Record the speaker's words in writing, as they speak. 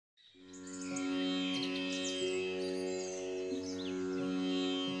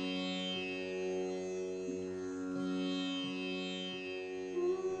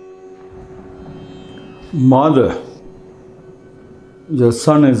Mother, your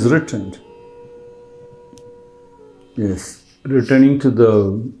son has returned. Yes, returning to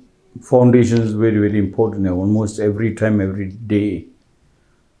the foundation is very, very important. Almost every time, every day.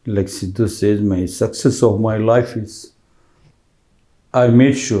 Like Sidhu says, my success of my life is I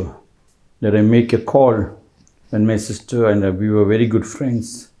made sure that I make a call when my sister and we were very good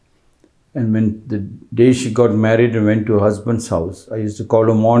friends. And when the day she got married and went to her husband's house, I used to call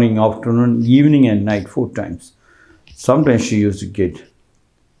her morning, afternoon, evening and night 4 times. Sometimes she used to get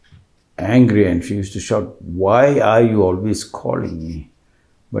angry and she used to shout, "Why are you always calling me?"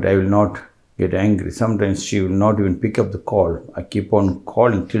 But I will not get angry. Sometimes she will not even pick up the call. I keep on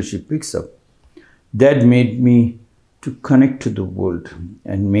calling till she picks up. That made me to connect to the world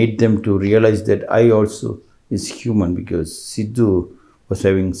and made them to realize that I also is human, because Sidhu was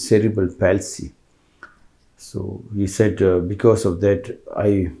having cerebral palsy. So he said because of that,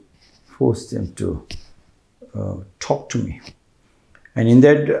 I forced them to talk to me. And in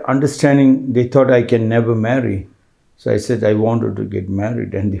that understanding, they thought I can never marry. So I said I wanted to get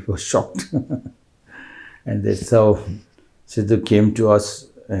married, and they were shocked. And that's how Sidhu came to us,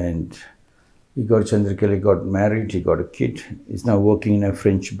 and he got Chandrakali, got married, he got a kid. He's now working in a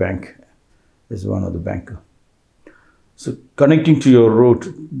French bank as one of the bankers. So connecting to your root,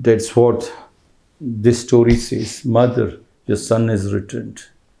 that's what this story says. Mother, your son has returned.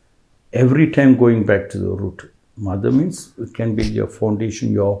 Every time going back to the root. Mother means it can be your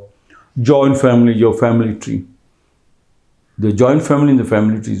foundation, your joint family, your family tree. The joint family in the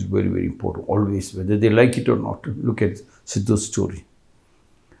family tree is very, very important, always, whether they like it or not. Look at Sidhu's story.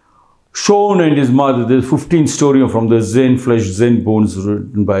 Shoun and his mother, there's 15th story from the Zen Flesh, Zen Bones,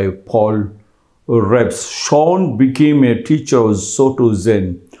 written by Paul Reps. Shoun became a teacher of Soto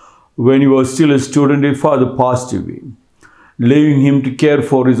Zen. When he was still a student, his father passed away, leaving him to care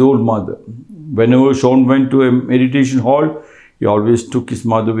for his old mother. Whenever Shoun went to a meditation hall, he always took his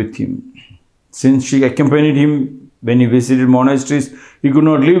mother with him. Since she accompanied him when he visited monasteries, he could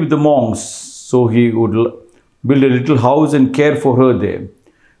not live with the monks, so he would build a little house and care for her there.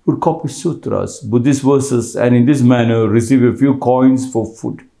 He would copy sutras, Buddhist verses, and in this manner receive a few coins for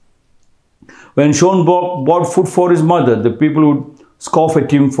food. When Shoun bought food for his mother, the people would scoff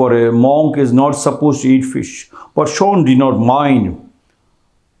at him, for a monk is not supposed to eat fish. But Shoun did not mind.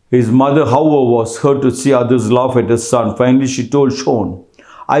 His mother, however, was hurt to see others laugh at his son. Finally, she told Shoun,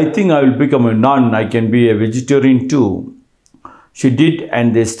 "I think I will become a nun. I can be a vegetarian too." She did,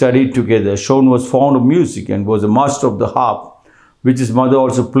 and they studied together. Shoun was fond of music and was a master of the harp, which his mother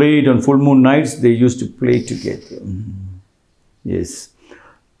also played. On full moon nights, they used to play together. Yes.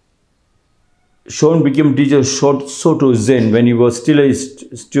 Shoun became teacher of Soto Zen. When he was still a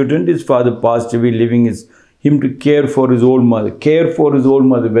student, his father passed away, leaving him to care for his old mother. Care for his old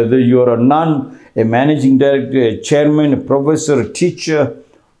mother, whether you are a nun, a managing director, a chairman, a professor, a teacher,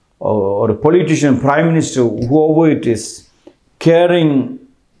 or a politician, prime minister, whoever it is, caring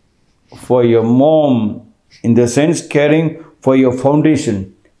for your mom, in the sense caring for your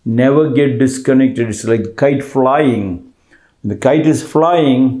foundation, never get disconnected. It's like the kite flying. The kite is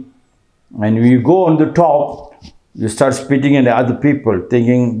flying, and when you go on the top, you start spitting at other people,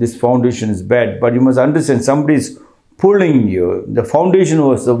 thinking this foundation is bad. But you must understand, somebody is pulling you. The foundation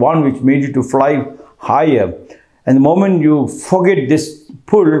was the one which made you to fly higher. And the moment you forget this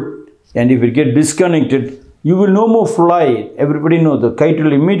pull, and if it get disconnected, you will no more fly. Everybody knows the kite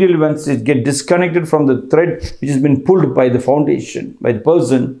will immediately, once it get disconnected from the thread which has been pulled by the foundation, by the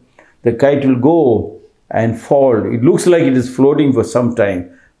person, the kite will go and fall. It looks like it is floating for some time,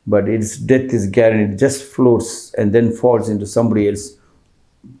 but its death is guaranteed. It just floats and then falls into somebody else's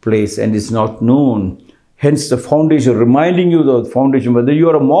place and is not known. Hence the foundation, reminding you of the foundation. Whether you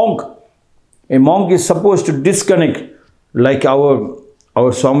are a monk is supposed to disconnect, like our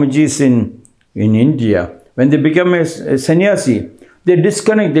Swamijis in India. When they become a sannyasi, they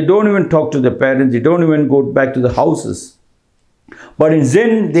disconnect. They don't even talk to their parents. They don't even go back to the houses. But in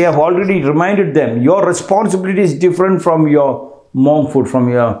Zen, they have already reminded them, your responsibility is different from your monkhood,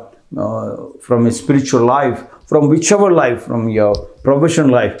 from a spiritual life, from whichever life, from your professional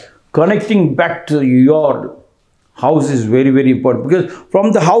life. Connecting back to your house is very, very important, because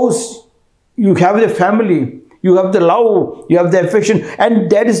from the house you have the family, you have the love, you have the affection, and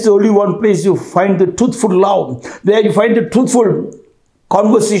that is the only one place you find the truthful love, where you find the truthful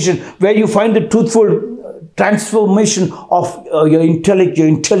conversation, where you find the truthful transformation of your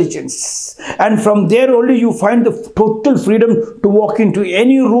intelligence. And from there only you find the total freedom to walk into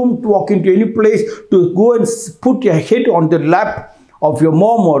any room, to walk into any place, to go and put your head on the lap of your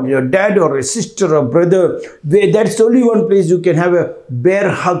mom or your dad or a sister or brother. That's the only one place you can have a bare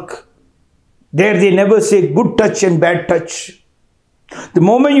hug There they never say good touch and bad touch. The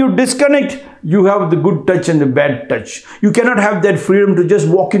moment you disconnect, you have the good touch and the bad touch. You cannot have that freedom to just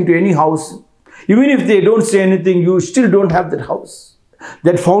walk into any house. Even if they don't say anything, you still don't have that house.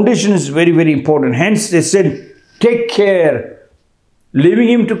 That foundation is very, very important. Hence they said, take care. Leaving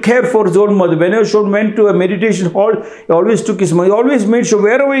him to care for his own mother. Whenever Shoun went to a meditation hall, he always took his mother. He always made sure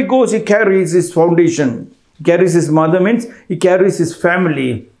wherever he goes, he carries his foundation. He carries his mother means he carries his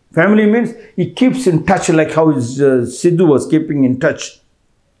family. Family means he keeps in touch like how Sidhu was keeping in touch.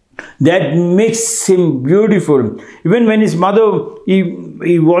 That makes him beautiful. Even when his mother,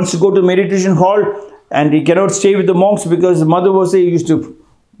 he wants to go to meditation hall and he cannot stay with the monks because the mother was he used to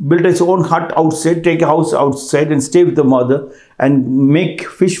build his own hut outside, take a house outside and stay with the mother and make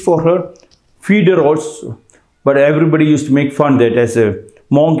fish for her, feed her also. But everybody used to make fun that as a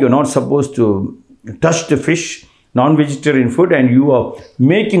monk, you're not supposed to touch the fish, non-vegetarian food, and you are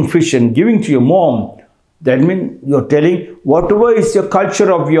making fish and giving to your mom. That means you're telling whatever is your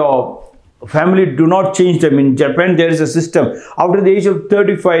culture of your family, do not change them. In Japan, there is a system. After the age of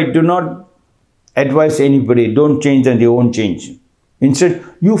 35, do not advise anybody. Don't change them, they won't change. Instead,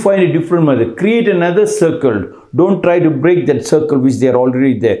 you find a different mother. Create another circle. Don't try to break that circle which they are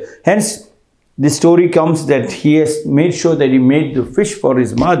already there. Hence, the story comes that he has made sure that he made the fish for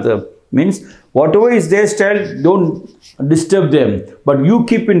his mother. Means, whatever is their style, don't disturb them. But you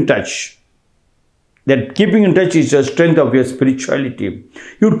keep in touch. That keeping in touch is the strength of your spirituality.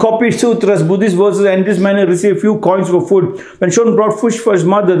 You would copy sutras, Buddhist verses, and in this manner receive a few coins for food. When Shoun brought fish for his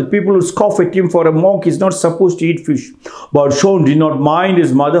mother, the people would scoff at him, for a monk is not supposed to eat fish. But Shoun did not mind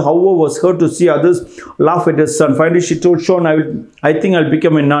his mother, however, was hurt to see others laugh at his son. Finally, she told Shoun, I think I'll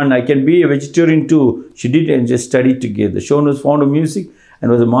become a nun. I can be a vegetarian too. She did and just studied together. Shoun was fond of music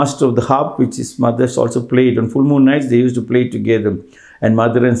and was a master of the harp, which his mother also played. On full moon nights, they used to play together. And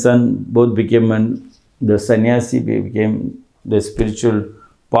mother and son both became the sannyasi, became the spiritual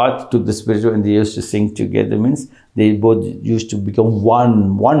path, took the spiritual, and they used to sing together. Means they both used to become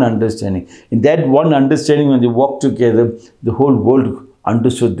one understanding. In that one understanding, when they walked together, the whole world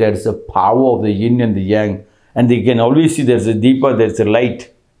understood there is a power of the yin and the yang. And they can always see there's a deeper, there's a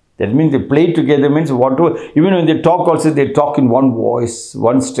light. That means they play together, means whatever, even when they talk also, they talk in one voice,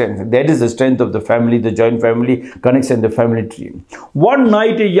 one strength. That is the strength of the family, the joint family connects and the family tree. One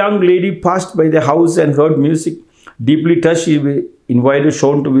night, a young lady passed by the house and heard music. Deeply touched, she invited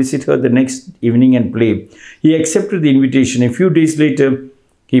Shoun to visit her the next evening and play. He accepted the invitation. A few days later,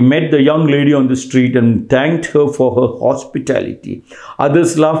 he met the young lady on the street and thanked her for her hospitality.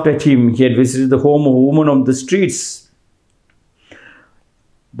 Others laughed at him. He had visited the home of a woman on the streets.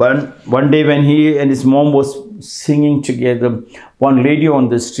 But one day when he and his mom was singing together, one lady on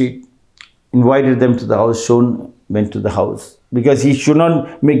the street invited them to the house. Shoun went to the house because he should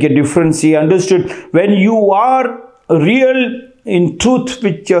not make a difference. He understood when you are real in truth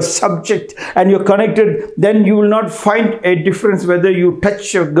with your subject and you're connected, then you will not find a difference whether you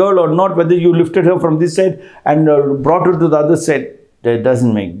touch a girl or not, whether you lifted her from this side and brought her to the other side. That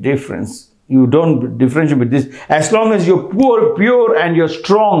doesn't make difference. You don't differentiate with this. As long as you're pure and you're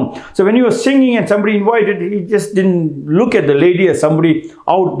strong. So when you were singing and somebody invited, he just didn't look at the lady as somebody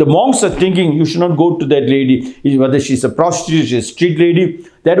out. The monks are thinking you should not go to that lady. Whether she's a prostitute, she's a street lady.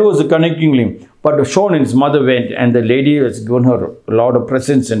 That was the connecting link. But Shoun and his mother went and the lady has given her a lot of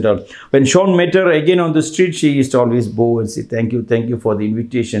presents and all. When Shoun met her again on the street, she used to always bow and say, thank you for the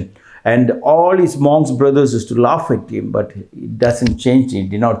invitation. And all his monks' brothers used to laugh at him, but it doesn't change him. It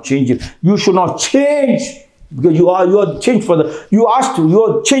did not change him. You should not change because you are changed for the you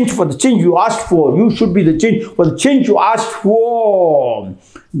are changed for the change you asked for. You should be the change for the change you asked for.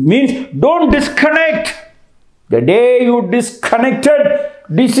 Means don't disconnect. The day you disconnected,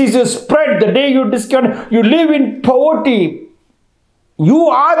 diseases spread. The day you disconnect, you live in poverty. You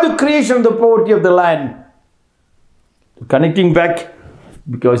are the creation of the poverty of the land. Connecting back.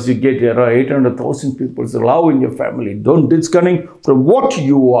 Because you get around 800,000 people allow in your family. Don't disconnect from what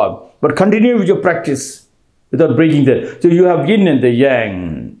you are. But continue with your practice without breaking that. So you have yin and the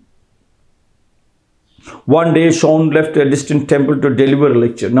yang. One day Shoun left a distant temple to deliver a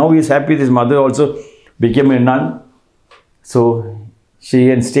lecture. Now he is happy his mother also became a nun. So she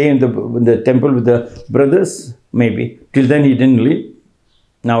can stay in the temple with the brothers, maybe. Till then he didn't leave.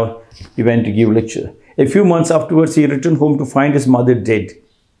 Now he went to give lecture. A few months afterwards, he returned home to find his mother dead.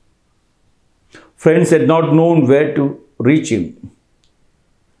 Friends had not known where to reach him.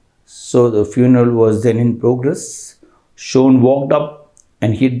 So the funeral was then in progress. Shoun walked up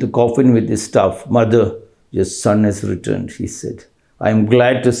and hit the coffin with his staff. Mother, your son has returned, he said. I am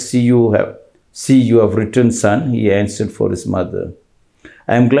glad to see you have returned, son, he answered for his mother.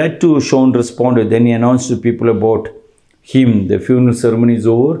 I am glad to Shoun responded. Then he announced to people about him. The funeral ceremony is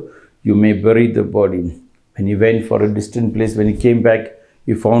over. You may bury the body. When he went for a distant place, when he came back,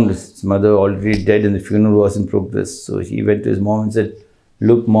 he found his mother already dead and the funeral was in progress. So he went to his mom and said,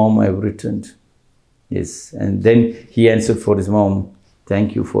 "Look, Mom, I have returned." Yes. And then he answered for his mom,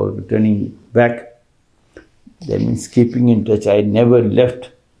 "Thank you for returning back." That means keeping in touch. I never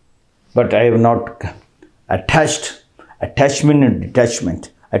left, but I have not attached. Attachment and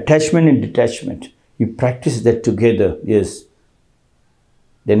detachment. Attachment and detachment. You practice that together. Yes.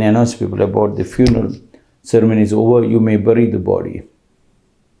 Then I announced people about the funeral ceremony is over. You may bury the body.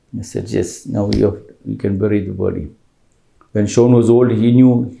 I said, yes, now you can bury the body. When Shoun was old, he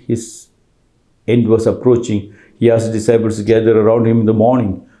knew his end was approaching. He asked his disciples to gather around him in the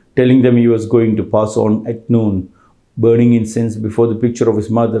morning, telling them he was going to pass on at noon. Burning incense before the picture of his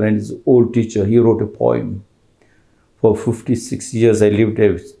mother and his old teacher, he wrote a poem. For 56 years, I lived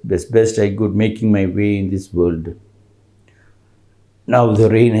as best I could, making my way in this world. Now the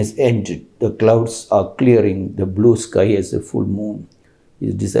rain has ended. The clouds are clearing. The blue sky has a full moon.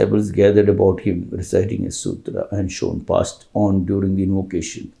 His disciples gathered about him, reciting a sutra, and Shoun passed on during the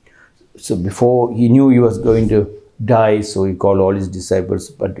invocation. So before he knew he was going to die, so he called all his disciples,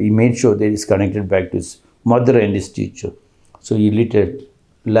 but he made sure that he's connected back to his mother and his teacher. So he lit a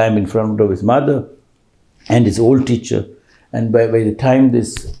lamp in front of his mother and his old teacher. And by the time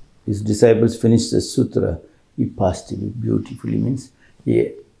his disciples finished the sutra, he passed away beautifully. Means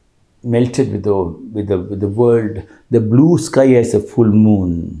he melted with the world. The blue sky has a full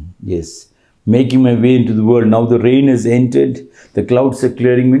moon. Yes. Making my way into the world. Now the rain has entered. The clouds are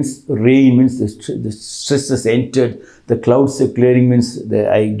clearing. Means rain means the stress has entered. The clouds are clearing means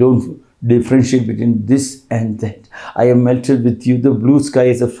that I don't differentiate between this and that. I am melted with you. The blue sky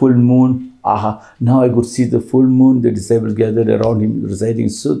is a full moon. Aha, now I could see the full moon. The disciples gathered around him reciting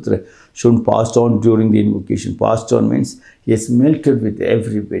sutra. Shoun passed on during the invocation. Passed on means he has melted with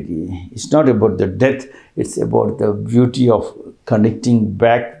everybody. It's not about the death. It's about the beauty of connecting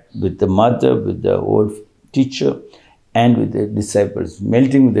back with the mother, with the old teacher, and with the disciples.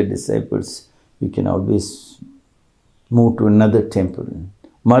 Melting with the disciples, you can always move to another temple.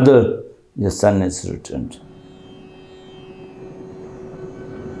 Mother, your son has returned.